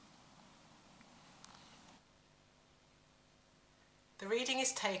The reading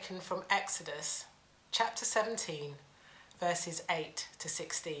is taken from Exodus chapter 17, verses 8 to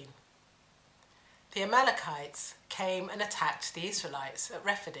 16. The Amalekites came and attacked the Israelites at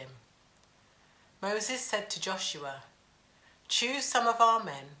Rephidim. Moses said to Joshua, "Choose some of our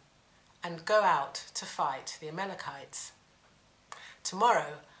men and go out to fight the Amalekites.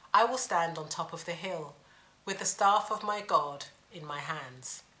 Tomorrow I will stand on top of the hill with the staff of my God in my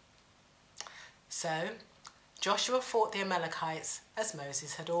hands." So Joshua fought the Amalekites as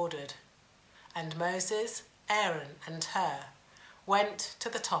Moses had ordered, and Moses, Aaron and Hur went to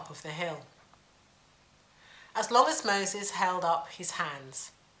the top of the hill. As long as Moses held up his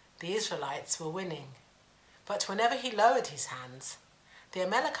hands, the Israelites were winning, but whenever he lowered his hands, the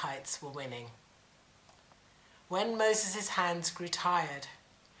Amalekites were winning. When Moses' hands grew tired,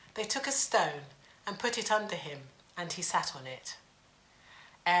 they took a stone and put it under him, and he sat on it.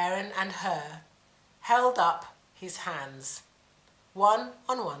 Aaron and Hur held up his hands, one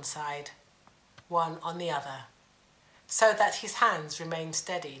on one side, one on the other, so that his hands remained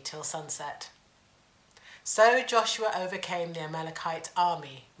steady till sunset. So Joshua overcame the Amalekite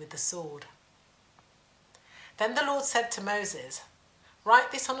army with the sword. Then the Lord said to Moses,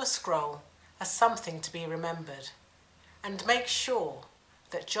 "Write this on a scroll as something to be remembered, and make sure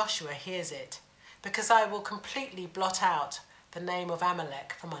that Joshua hears it, because I will completely blot out the name of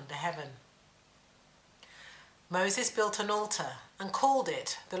Amalek from under heaven." Moses built an altar and called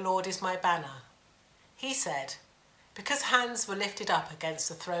it, "The Lord is my banner." He said, "Because hands were lifted up against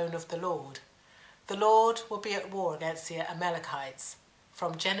the throne of the Lord will be at war against the Amalekites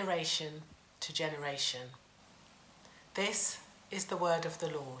from generation to generation." This is the word of the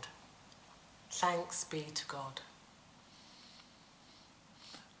Lord. Thanks be to God.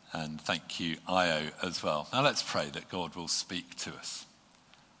 And thank you, Io, as well. Now let's pray that God will speak to us.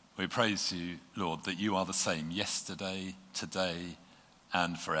 We praise you, Lord, that you are the same yesterday, today,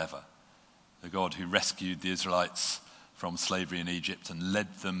 and forever. The God who rescued the Israelites from slavery in Egypt and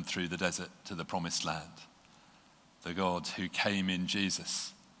led them through the desert to the promised land. The God who came in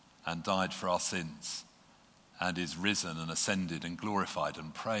Jesus and died for our sins and is risen and ascended and glorified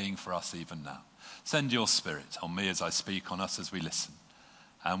and praying for us even now. Send your Spirit on me as I speak, on us as we listen.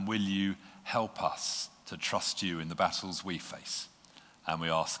 And will you help us to trust you in the battles we face? And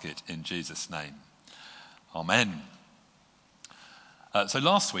we ask it in Jesus' name. Amen. So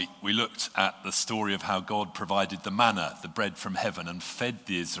last week we looked at the story of how God provided the manna, the bread from heaven, and fed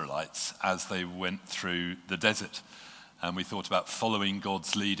the Israelites as they went through the desert. And we thought about following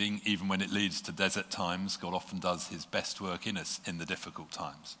God's leading, even when it leads to desert times. God often does his best work in us in the difficult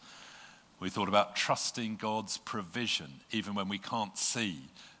times. We thought about trusting God's provision, even when we can't see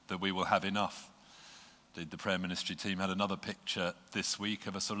that we will have enough. The prayer ministry team had another picture this week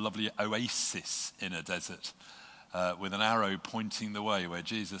of a sort of lovely oasis in a desert with an arrow pointing the way where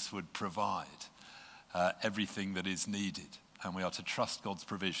Jesus would provide everything that is needed. And we are to trust God's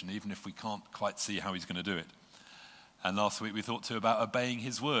provision, even if we can't quite see how he's going to do it. And last week we thought too about obeying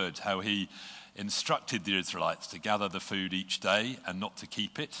his word, how he instructed the Israelites to gather the food each day and not to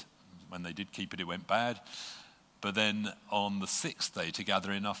keep it. When they did keep it, it went bad. But then on the sixth day to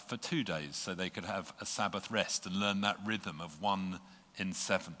gather enough for 2 days so they could have a Sabbath rest and learn that rhythm of 1 in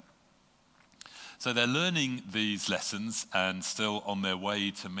 7. So they're learning these lessons and still on their way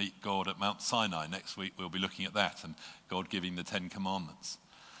to meet God at Mount Sinai. Next week we'll be looking at that and God giving the 10 Commandments.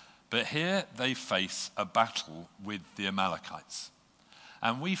 But here they face a battle with the Amalekites.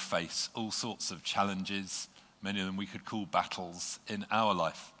 And we face all sorts of challenges, many of them we could call battles in our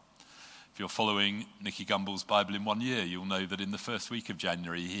life. If you're following Nicky Gumbel's Bible in 1 year, you'll know that in the first week of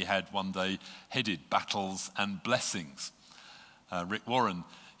January, he had one day headed Battles and Blessings. Rick Warren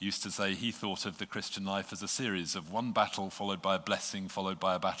used to say he thought of the Christian life as a series of one battle followed by a blessing, followed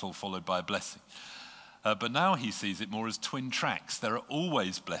by a battle, followed by a blessing. But now he sees it more as twin tracks. There are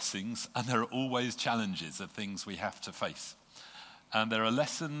always blessings and there are always challenges of things we have to face. And there are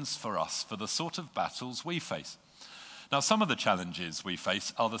lessons for us for the sort of battles we face. Now, some of the challenges we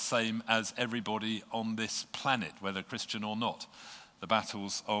face are the same as everybody on this planet, whether Christian or not. The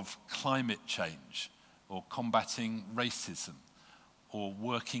battles of climate change, or combating racism, or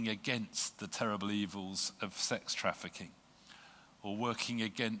working against the terrible evils of sex trafficking, or working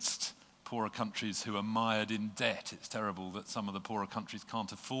against poorer countries who are mired in debt. It's terrible that some of the poorer countries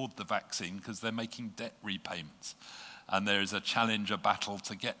can't afford the vaccine because they're making debt repayments. And there is a challenge, a battle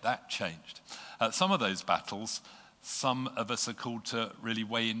to get that changed. Some of those battles, some of us are called to really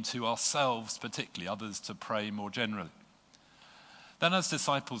weigh into ourselves particularly, others to pray more generally. Then as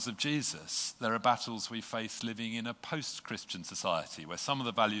disciples of Jesus, there are battles we face living in a post-Christian society where some of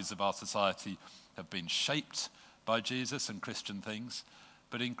the values of our society have been shaped by Jesus and Christian things,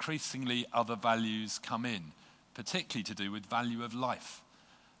 but increasingly other values come in, particularly to do with value of life.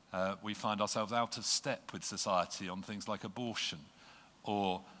 We find ourselves out of step with society on things like abortion,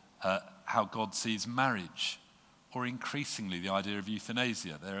 or how God sees marriage, or increasingly the idea of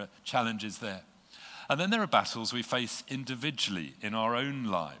euthanasia. There are challenges there. And then there are battles we face individually in our own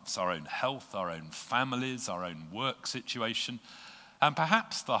lives, our own health, our own families, our own work situation. And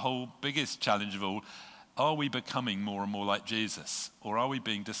perhaps the whole biggest challenge of all, are we becoming more and more like Jesus? Or are we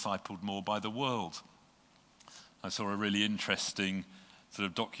being discipled more by the world? I saw a really interesting sort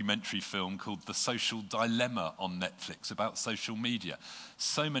of documentary film called The Social Dilemma on Netflix about social media.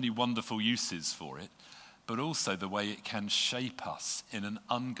 So many wonderful uses for it, but also the way it can shape us in an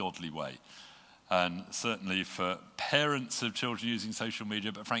ungodly way. And certainly for parents of children using social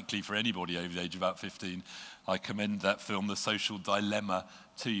media, but frankly for anybody over the age of about 15, I commend that film, The Social Dilemma,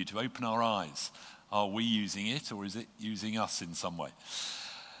 to you, to open our eyes. Are we using it, or is it using us in some way?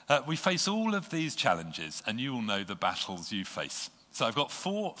 We face all of these challenges, and you will know the battles you face. So I've got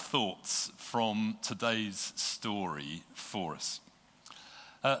 4 thoughts from today's story for us.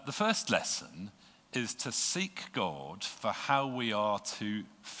 The first lesson is to seek God for how we are to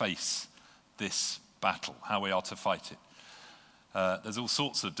face this battle, how we are to fight it. There's all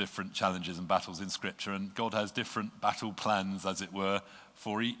sorts of different challenges and battles in Scripture, and God has different battle plans, as it were,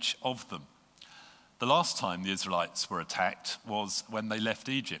 for each of them. The last time the Israelites were attacked was when they left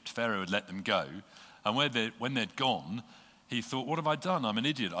Egypt. Pharaoh had let them go, and when they'd gone, he thought, what have I done? I'm an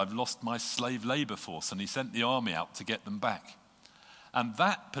idiot. I've lost my slave labor force, and he sent the army out to get them back. And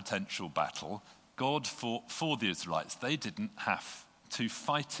that potential battle, God fought for the Israelites. They didn't have to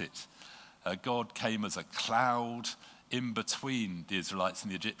fight it. God came as a cloud in between the Israelites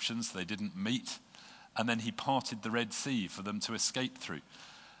and the Egyptians. They didn't meet. And then he parted the Red Sea for them to escape through.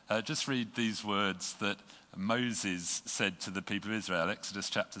 Just read these words that Moses said to the people of Israel, Exodus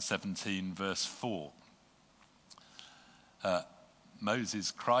chapter 17, verse 4. Moses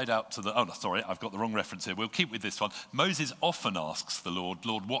cried out to the... Oh, no, sorry, I've got the wrong reference here. We'll keep with this one. Moses often asks the Lord,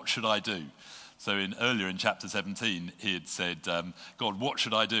 Lord, what should I do? So earlier in chapter 17, he had said, God, what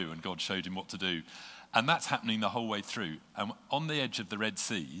should I do? And God showed him what to do. And that's happening the whole way through. And on the edge of the Red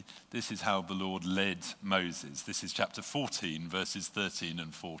Sea, this is how the Lord led Moses. This is chapter 14, verses 13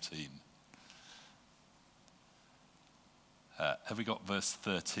 and 14. Have we got verse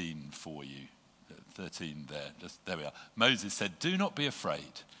 13 for you? 13 there. There we are. Moses said, do not be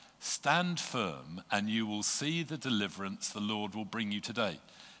afraid. Stand firm, and you will see the deliverance the Lord will bring you today.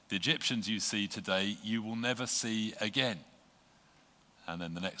 The Egyptians you see today, you will never see again. And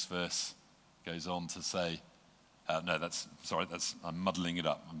then the next verse goes on to say, I'm muddling it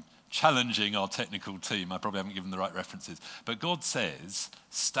up. I'm challenging our technical team. I probably haven't given the right references. But God says,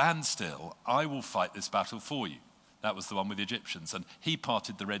 stand still, I will fight this battle for you. That was the one with the Egyptians. And he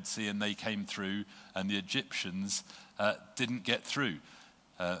parted the Red Sea and they came through, and the Egyptians didn't get through.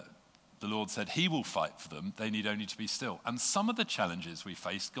 The Lord said he will fight for them. They need only to be still. And some of the challenges we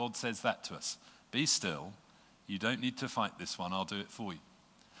face, God says that to us. Be still. You don't need to fight this one. I'll do it for you.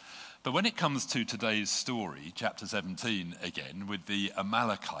 But when it comes to today's story, chapter 17 again, with the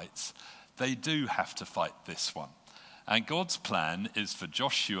Amalekites, they do have to fight this one. And God's plan is for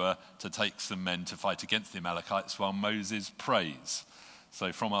Joshua to take some men to fight against the Amalekites while Moses prays.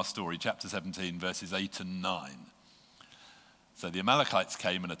 So from our story, chapter 17, verses 8 and 9. So the Amalekites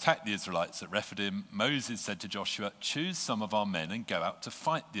came and attacked the Israelites at Rephidim. Moses said to Joshua, choose some of our men and go out to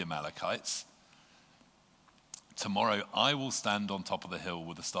fight the Amalekites. Tomorrow I will stand on top of the hill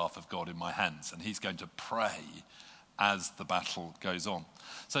with the staff of God in my hands. And he's going to pray as the battle goes on.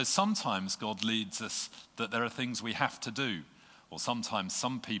 So sometimes God leads us that there are things we have to do, or sometimes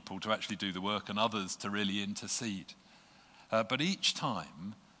some people to actually do the work and others to really intercede. But each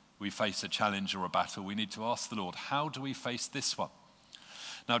time we face a challenge or a battle, we need to ask the Lord, how do we face this one?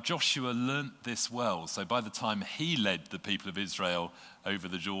 Now, Joshua learnt this well. So by the time he led the people of Israel over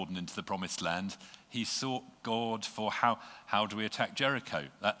the Jordan into the promised land, he sought God for how do we attack Jericho?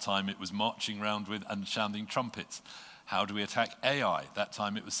 That time it was marching around with and sounding trumpets. How do we attack Ai? That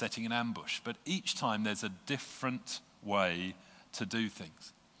time it was setting an ambush. But each time there's a different way to do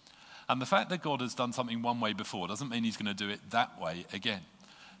things. And the fact that God has done something one way before doesn't mean he's going to do it that way again.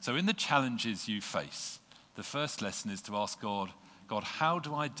 So in the challenges you face, the first lesson is to ask God, how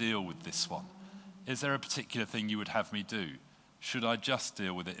do I deal with this one? Is there a particular thing you would have me do? Should I just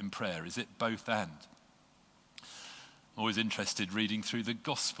deal with it in prayer? Is it both and? I'm always interested reading through the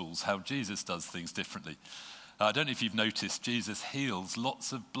Gospels, how Jesus does things differently. I don't know if you've noticed, Jesus heals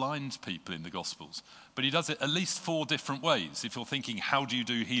lots of blind people in the Gospels, but he does it at least 4 different ways. If you're thinking, how do you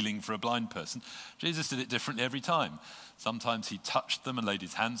do healing for a blind person? Jesus did it differently every time. Sometimes he touched them and laid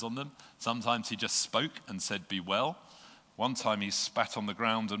his hands on them. Sometimes he just spoke and said, be well. One time he spat on the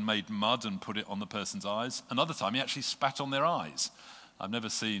ground and made mud and put it on the person's eyes. Another time he actually spat on their eyes. I've never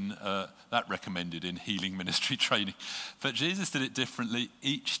seen that recommended in healing ministry training. But Jesus did it differently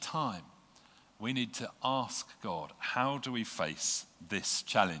each time. We need to ask God, how do we face this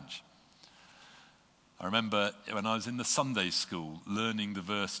challenge? I remember when I was in the Sunday school learning the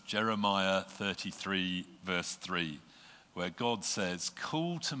verse Jeremiah 33 verse 3, where God says,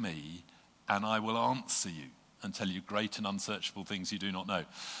 call to me and I will answer you and tell you great and unsearchable things you do not know.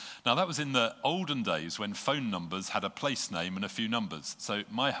 Now that was in the olden days when phone numbers had a place name and a few numbers. So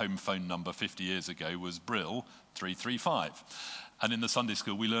my home phone number 50 years ago was Brill 335. And in the Sunday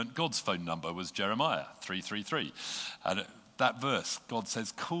school, we learned God's phone number was Jeremiah 333. And that verse, God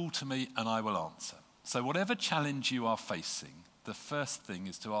says, call to me and I will answer. So whatever challenge you are facing, the first thing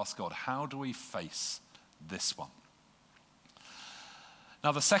is to ask God, how do we face this one?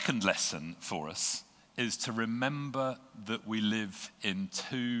 Now, the second lesson for us is to remember that we live in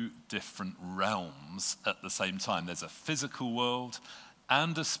 2 different realms at the same time. There's a physical world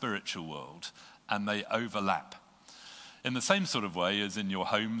and a spiritual world, and they overlap. In the same sort of way as in your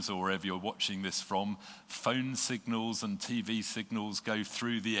homes or wherever you're watching this from, phone signals and TV signals go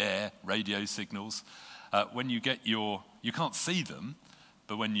through the air, radio signals. When you can't see them,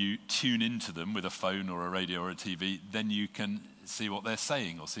 but when you tune into them with a phone or a radio or a TV, then you can see what they're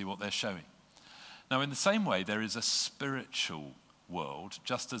saying or see what they're showing. Now, in the same way, there is a spiritual world,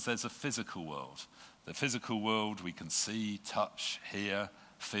 just as there's a physical world. The physical world we can see, touch, hear,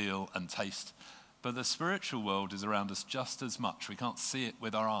 feel, and taste. But the spiritual world is around us just as much. We can't see it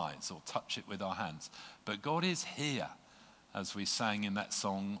with our eyes or touch it with our hands. But God is here, as we sang in that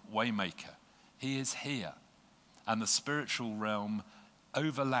song, Waymaker. He is here. And the spiritual realm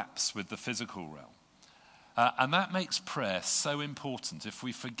overlaps with the physical realm. And that makes prayer so important. If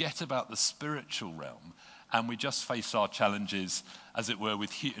we forget about the spiritual realm and we just face our challenges, as it were,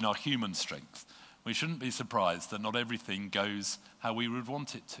 in our human strength, we shouldn't be surprised that not everything goes how we would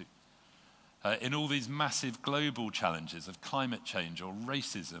want it to. In all these massive global challenges of climate change or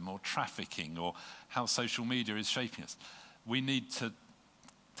racism or trafficking or how social media is shaping us, we need to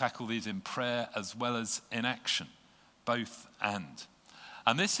tackle these in prayer as well as in action, both and.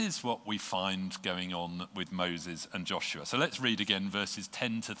 And this is what we find going on with Moses and Joshua. So let's read again verses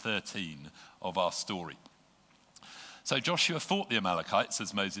 10 to 13 of our story. So Joshua fought the Amalekites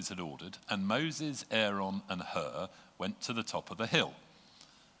as Moses had ordered, and Moses, Aaron, and Hur went to the top of the hill.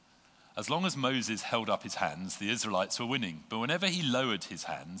 As long as Moses held up his hands, the Israelites were winning. But whenever he lowered his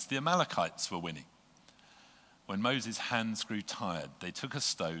hands, the Amalekites were winning. When Moses' hands grew tired, they took a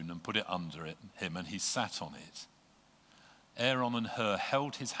stone and put it under him, and he sat on it. Aaron and Hur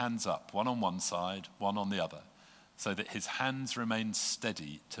held his hands up, one on one side, one on the other, so that his hands remained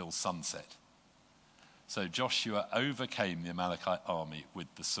steady till sunset. So Joshua overcame the Amalekite army with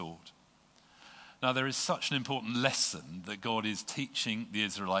the sword. Now, there is such an important lesson that God is teaching the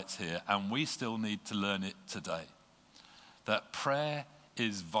Israelites here, and we still need to learn it today. That prayer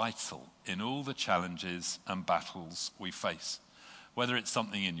is vital in all the challenges and battles we face. Whether it's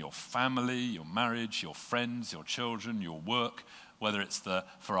something in your family, your marriage, your friends, your children, your work, whether it's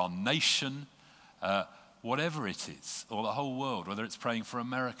for our nation, whatever it is, or the whole world, whether it's praying for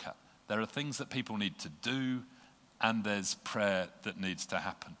America, there are things that people need to do, and there's prayer that needs to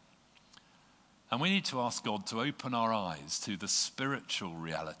happen. And we need to ask God to open our eyes to the spiritual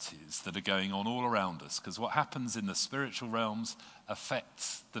realities that are going on all around us, because what happens in the spiritual realms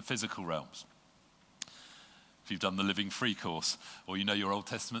affects the physical realms. If you've done the Living Free course, or you know your Old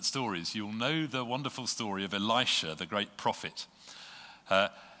Testament stories, you'll know the wonderful story of Elisha, the great prophet,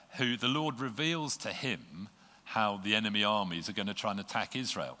 who the Lord reveals to him how the enemy armies are going to try and attack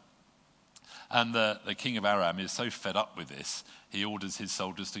Israel. And the king of Aram is so fed up with this, he orders his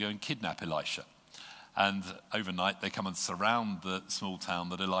soldiers to go and kidnap Elisha. And overnight they come and surround the small town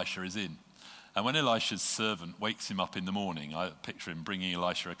that Elisha is in. And when Elisha's servant wakes him up in the morning, I picture him bringing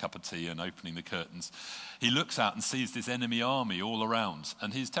Elisha a cup of tea and opening the curtains, he looks out and sees this enemy army all around,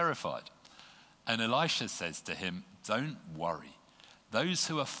 and he's terrified. And Elisha says to him, "Don't worry. Those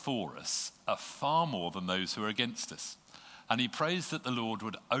who are for us are far more than those who are against us." And he prays that the Lord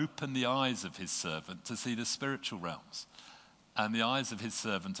would open the eyes of his servant to see the spiritual realms. And the eyes of his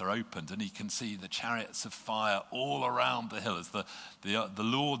servant are opened, and he can see the chariots of fire all around the hill as the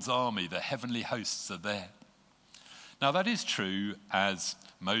Lord's army, the heavenly hosts are there. Now that is true as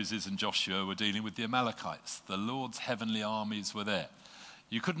Moses and Joshua were dealing with the Amalekites. The Lord's heavenly armies were there.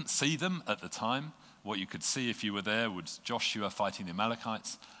 You couldn't see them at the time. What you could see if you were there was Joshua fighting the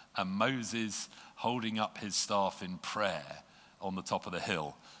Amalekites and Moses holding up his staff in prayer on the top of the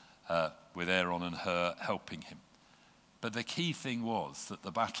hill with Aaron and Hur helping him. But the key thing was that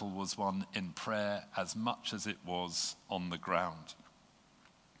the battle was won in prayer as much as it was on the ground.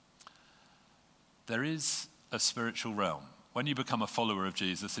 There is a spiritual realm. When you become a follower of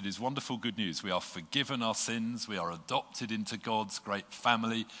Jesus, it is wonderful good news. We are forgiven our sins. We are adopted into God's great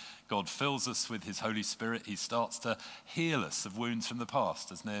family. God fills us with his Holy Spirit. He starts to heal us of wounds from the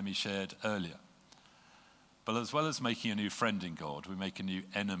past, as Naomi shared earlier. But as well as making a new friend in God, we make a new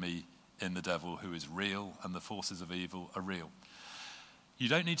enemy in the devil who is real, and the forces of evil are real. You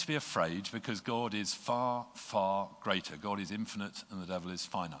don't need to be afraid because God is far, far greater. God is infinite and the devil is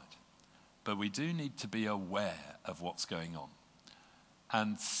finite. But we do need to be aware of what's going on.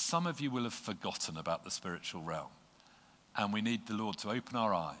 And some of you will have forgotten about the spiritual realm. And we need the Lord to open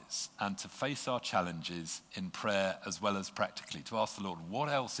our eyes and to face our challenges in prayer as well as practically, to ask the Lord, what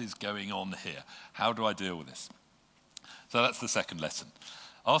else is going on here? How do I deal with this? So that's the second lesson.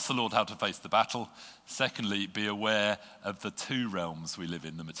 Ask the Lord how to face the battle. Secondly, be aware of the two realms we live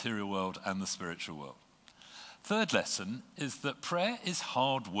in, the material world and the spiritual world. Third lesson is that prayer is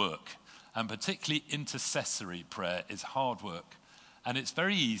hard work. And particularly intercessory prayer is hard work. And it's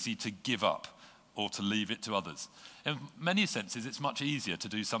very easy to give up or to leave it to others. In many senses, it's much easier to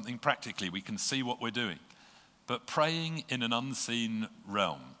do something practically. We can see what we're doing. But praying in an unseen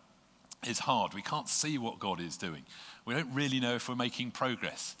realm is hard. We can't see what God is doing. We don't really know if we're making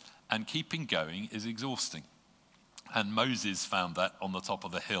progress. And keeping going is exhausting. And Moses found that on the top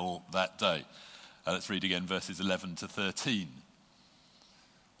of the hill that day. Let's read again verses 11 to 13.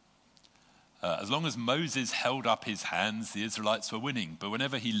 As long as Moses held up his hands, the Israelites were winning. But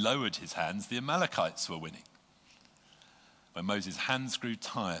whenever he lowered his hands, the Amalekites were winning. When Moses' hands grew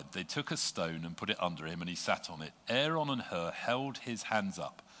tired, they took a stone and put it under him, and he sat on it. Aaron and Hur held his hands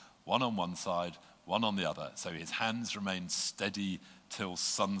up, one on one side, one on the other, so his hands remained steady till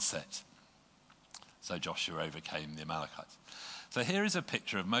sunset. So Joshua overcame the Amalekites. So here is a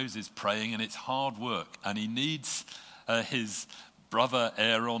picture of Moses praying, and it's hard work, and he needs his brother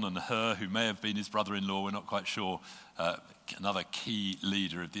Aaron and Hur, who may have been his brother-in-law, we're not quite sure, another key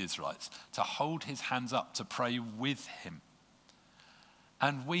leader of the Israelites, to hold his hands up to pray with him.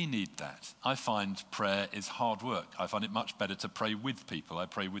 And we need that. I find prayer is hard work. I find it much better to pray with people. I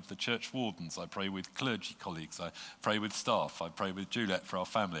pray with the church wardens. I pray with clergy colleagues. I pray with staff. I pray with Juliet for our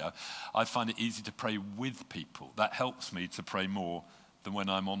family. I find it easy to pray with people. That helps me to pray more than when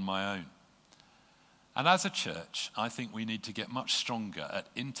I'm on my own. And as a church, I think we need to get much stronger at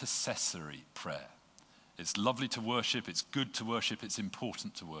intercessory prayer. It's lovely to worship, it's good to worship, it's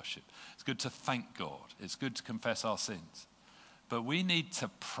important to worship. It's good to thank God, it's good to confess our sins. But we need to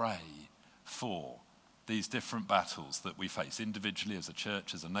pray for these different battles that we face individually, as a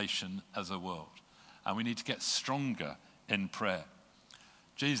church, as a nation, as a world. And we need to get stronger in prayer.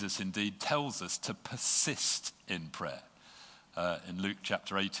 Jesus indeed tells us to persist in prayer. In Luke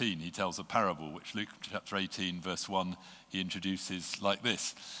chapter 18, he tells a parable, which Luke chapter 18, verse 1, he introduces like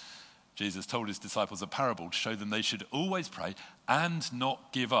this. Jesus told his disciples a parable to show them they should always pray and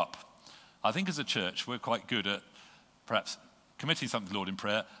not give up. I think as a church, we're quite good at perhaps committing something to the Lord in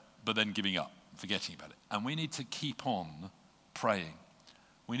prayer, but then giving up, forgetting about it. And we need to keep on praying.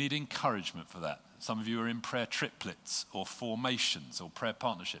 We need encouragement for that. Some of you are in prayer triplets or formations or prayer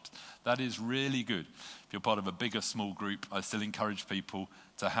partnerships. That is really good. If you're part of a bigger small group, I still encourage people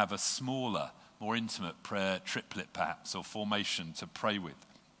to have a smaller, more intimate prayer triplet perhaps, or formation to pray with.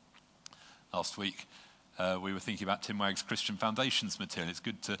 Last week, we were thinking about Tim Wagg's Christian Foundations material. It's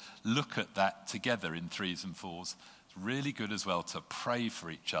good to look at that together in 3s and 4s. It's really good as well to pray for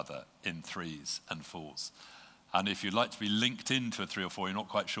each other in 3s and 4s. And if you'd like to be linked into a 3 or 4, you're not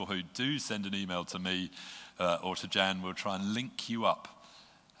quite sure who, do send an email to me or to Jan. We'll try and link you up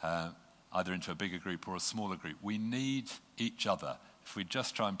either into a bigger group or a smaller group. We need each other. If we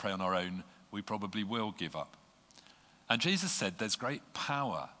just try and pray on our own, we probably will give up. And Jesus said there's great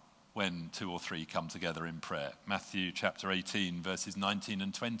power when 2 or 3 come together in prayer. Matthew chapter 18, verses 19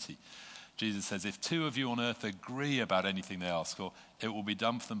 and 20. Jesus says, if 2 of you on earth agree about anything they ask for, it will be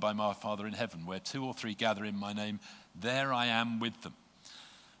done for them by my Father in heaven. Where 2 or 3 gather in my name, there I am with them.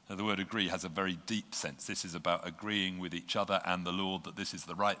 Now, the word agree has a very deep sense. This is about agreeing with each other and the Lord that this is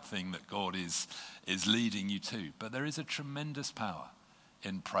the right thing that God is leading you to. But there is a tremendous power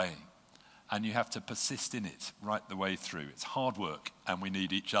in praying, and you have to persist in it right the way through. It's hard work, and we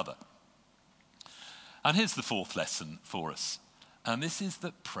need each other. And here's the fourth lesson for us. And this is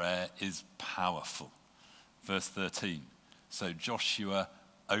that prayer is powerful. Verse 13. So Joshua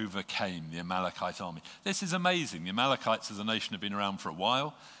overcame the Amalekite army. This is amazing. The Amalekites as a nation have been around for a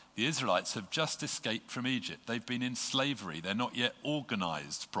while. The Israelites have just escaped from Egypt. They've been in slavery. They're not yet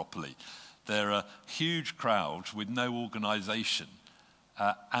organized properly. They're a huge crowd with no organization.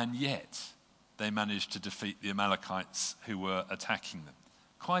 And yet they managed to defeat the Amalekites who were attacking them.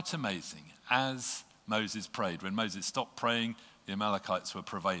 Quite amazing. As Moses prayed, when Moses stopped praying, the Amalekites were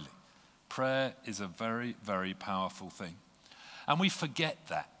prevailing. Prayer is a very, very powerful thing. And we forget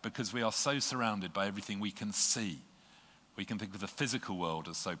that because we are so surrounded by everything we can see. We can think of the physical world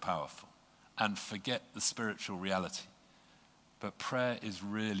as so powerful and forget the spiritual reality. But prayer is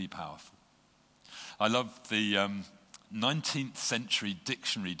really powerful. I love the 19th century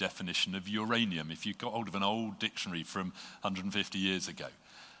dictionary definition of uranium. If you got hold of an old dictionary from 150 years ago,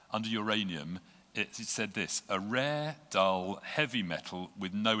 under uranium, it said this: a rare, dull, heavy metal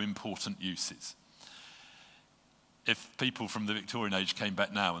with no important uses. If people from the Victorian age came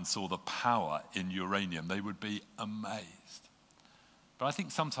back now and saw the power in uranium, they would be amazed. But I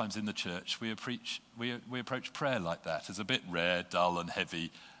think sometimes in the church we approach prayer like that, as a bit rare, dull and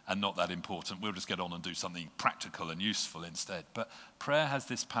heavy and not that important. We'll just get on and do something practical and useful instead. But prayer has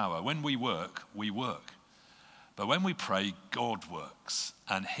this power. When we work, we work. But when we pray, God works,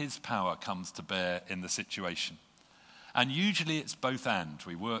 and his power comes to bear in the situation. And usually it's both and.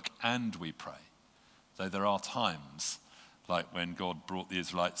 We work and we pray. Though there are times, like when God brought the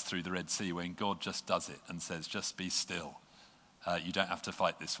Israelites through the Red Sea, when God just does it and says, just be still. You don't have to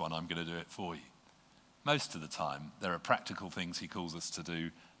fight this one, I'm going to do it for you. Most of the time, there are practical things he calls us to do,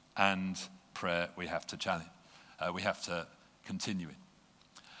 and prayer we have to challenge. We have to continue it.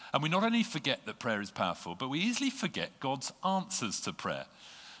 And we not only forget that prayer is powerful, but we easily forget God's answers to prayer.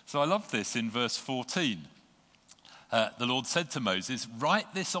 So I love this in verse 14. The Lord said to Moses,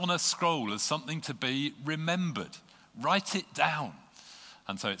 write this on a scroll as something to be remembered. Write it down.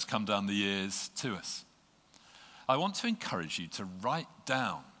 And so it's come down the years to us. I want to encourage you to write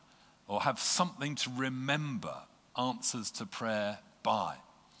down or have something to remember answers to prayer by.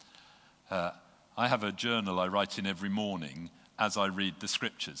 I have a journal I write in every morning as I read the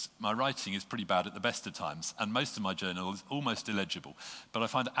scriptures. My writing is pretty bad at the best of times, and most of my journal is almost illegible. But I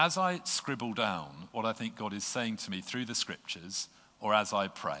find as I scribble down what I think God is saying to me through the scriptures, or as I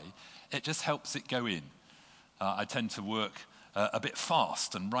pray, it just helps it go in. I tend to work a bit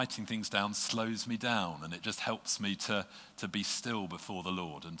fast, and writing things down slows me down, and it just helps me to be still before the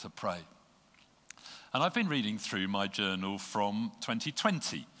Lord and to pray. And I've been reading through my journal from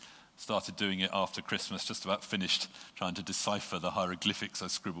 2020. Started doing it after Christmas, just about finished trying to decipher the hieroglyphics I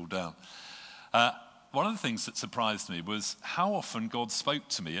scribbled down. One of the things that surprised me was how often God spoke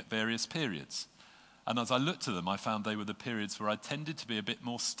to me at various periods. And as I looked at them, I found they were the periods where I tended to be a bit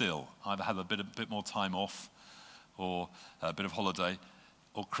more still, either have a bit more time off, or a bit of holiday,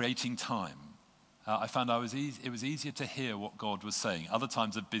 or creating time. I found it was easier to hear what God was saying. Other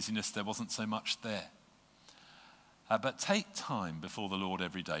times of busyness, there wasn't so much there. But take time before the Lord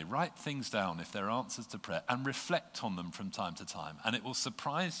every day. Write things down if there are answers to prayer and reflect on them from time to time. And it will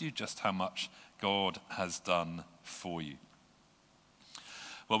surprise you just how much God has done for you.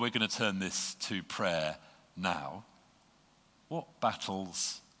 Well, we're going to turn this to prayer now. What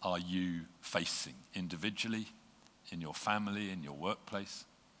battles are you facing individually, in your family, in your workplace?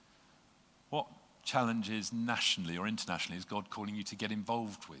 What challenges nationally or internationally is God calling you to get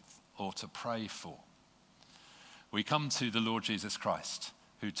involved with or to pray for? We come to the Lord Jesus Christ,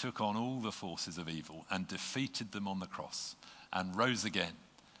 who took on all the forces of evil and defeated them on the cross and rose again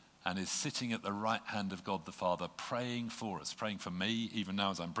and is sitting at the right hand of God the Father, praying for us, praying for me, even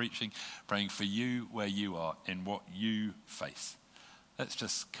now as I'm preaching, praying for you where you are in what you face. Let's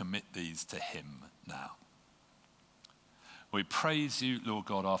just commit these to him now. We praise you, Lord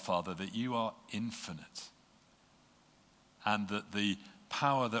God our Father, that you are infinite and that the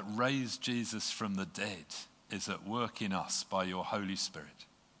power that raised Jesus from the dead is at work in us by your Holy Spirit.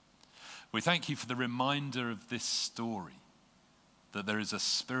 We thank you for the reminder of this story, that there is a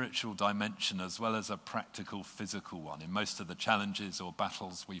spiritual dimension as well as a practical physical one in most of the challenges or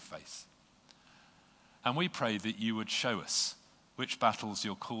battles we face. And we pray that you would show us which battles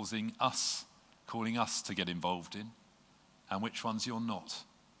you're calling us to get involved in, and which ones you're not.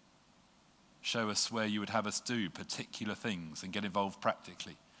 Show us where you would have us do particular things and get involved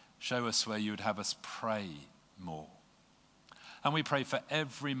practically. Show us where you would have us pray more. And we pray for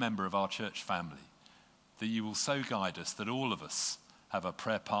every member of our church family that you will so guide us that all of us have a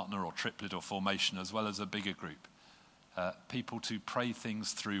prayer partner or triplet or formation as well as a bigger group, people to pray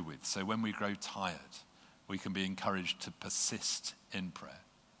things through with. So when we grow tired, we can be encouraged to persist in prayer.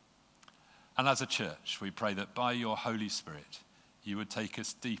 And as a church, we pray that by your Holy Spirit, you would take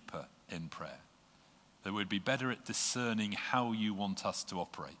us deeper in prayer, that we'd be better at discerning how you want us to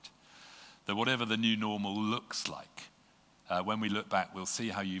operate, that whatever the new normal looks like, when we look back, we'll see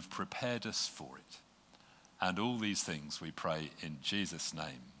how you've prepared us for it. And all these things we pray in Jesus'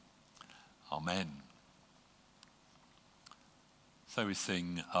 name. Amen. So we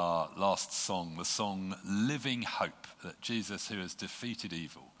sing our last song, the song Living Hope, that Jesus, who has defeated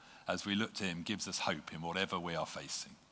evil, as we look to him, gives us hope in whatever we are facing.